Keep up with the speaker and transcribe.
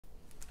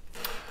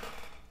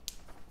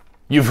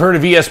You've heard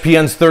of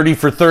ESPN's 30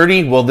 for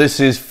 30? Well, this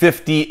is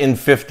 50 in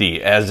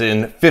 50, as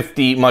in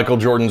 50 Michael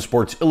Jordan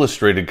Sports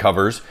Illustrated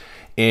covers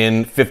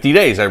in 50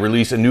 days. I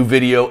release a new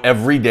video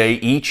every day,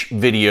 each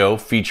video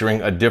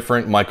featuring a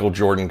different Michael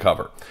Jordan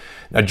cover.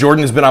 Now,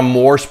 Jordan has been on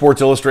more Sports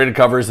Illustrated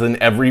covers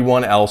than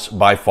everyone else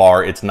by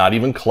far. It's not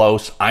even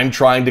close. I'm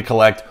trying to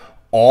collect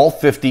all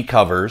 50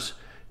 covers,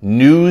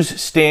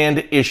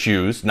 newsstand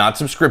issues, not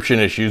subscription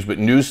issues, but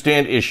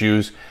newsstand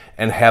issues,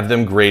 and have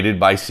them graded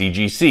by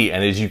CGC.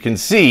 And as you can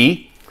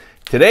see,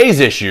 today's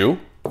issue,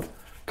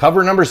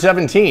 cover number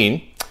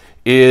 17,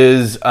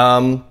 is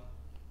the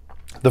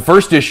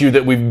first issue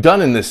that we've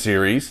done in this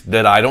series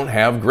that I don't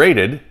have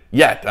graded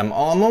yet. I'm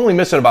only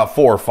missing about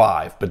 4 or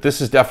 5, but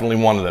this is definitely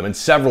one of them, and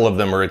several of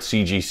them are at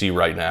CGC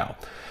right now.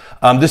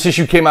 This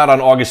issue came out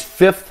on August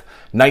 5th,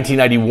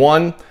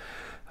 1991.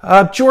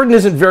 Jordan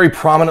isn't very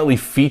prominently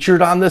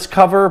featured on this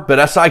cover,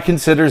 but SI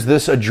considers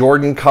this a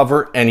Jordan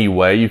cover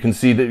anyway. You can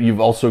see that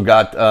you've also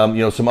got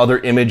some other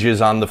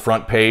images on the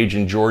front page,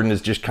 and Jordan is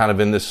just kind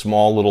of in this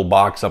small little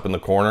box up in the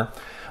corner.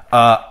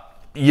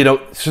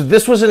 So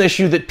this was an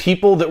issue that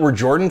people that were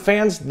Jordan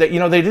fans, that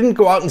they didn't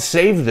go out and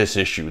save this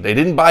issue. They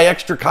didn't buy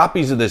extra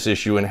copies of this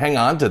issue and hang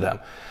on to them.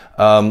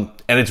 And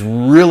it's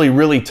really,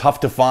 really tough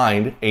to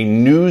find a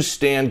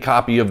newsstand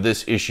copy of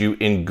this issue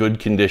in good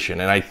condition.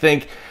 And I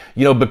think,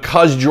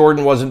 because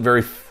Jordan wasn't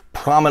very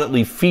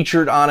prominently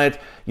featured on it,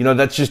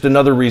 that's just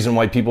another reason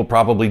why people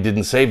probably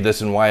didn't save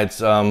this and why it's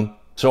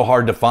so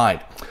hard to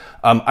find.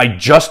 I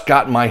just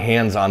got my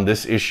hands on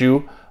this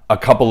issue a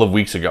couple of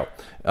weeks ago.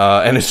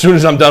 And as soon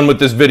as I'm done with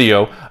this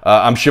video,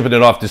 I'm shipping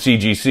it off to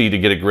CGC to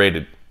get it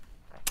graded.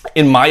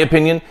 In my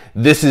opinion,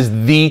 this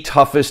is the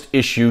toughest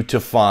issue to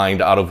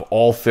find out of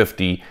all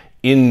 50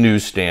 in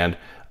newsstand.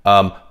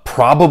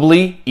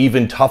 Probably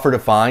even tougher to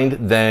find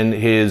than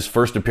his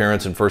first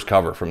appearance and first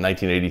cover from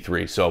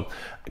 1983. So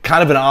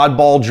kind of an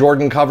oddball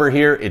Jordan cover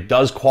here. It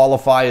does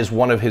qualify as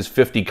one of his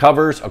 50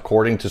 covers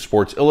according to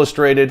Sports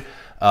Illustrated,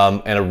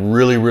 and a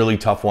really, really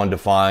tough one to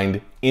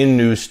find in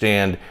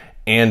newsstand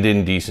and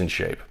in decent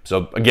shape.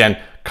 So again,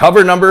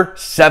 cover number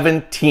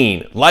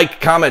 17. Like,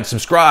 comment,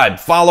 subscribe,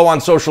 follow on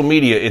social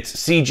media. It's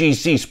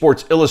CGC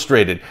Sports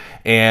Illustrated.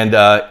 And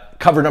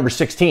cover number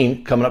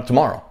 16 coming up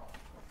tomorrow.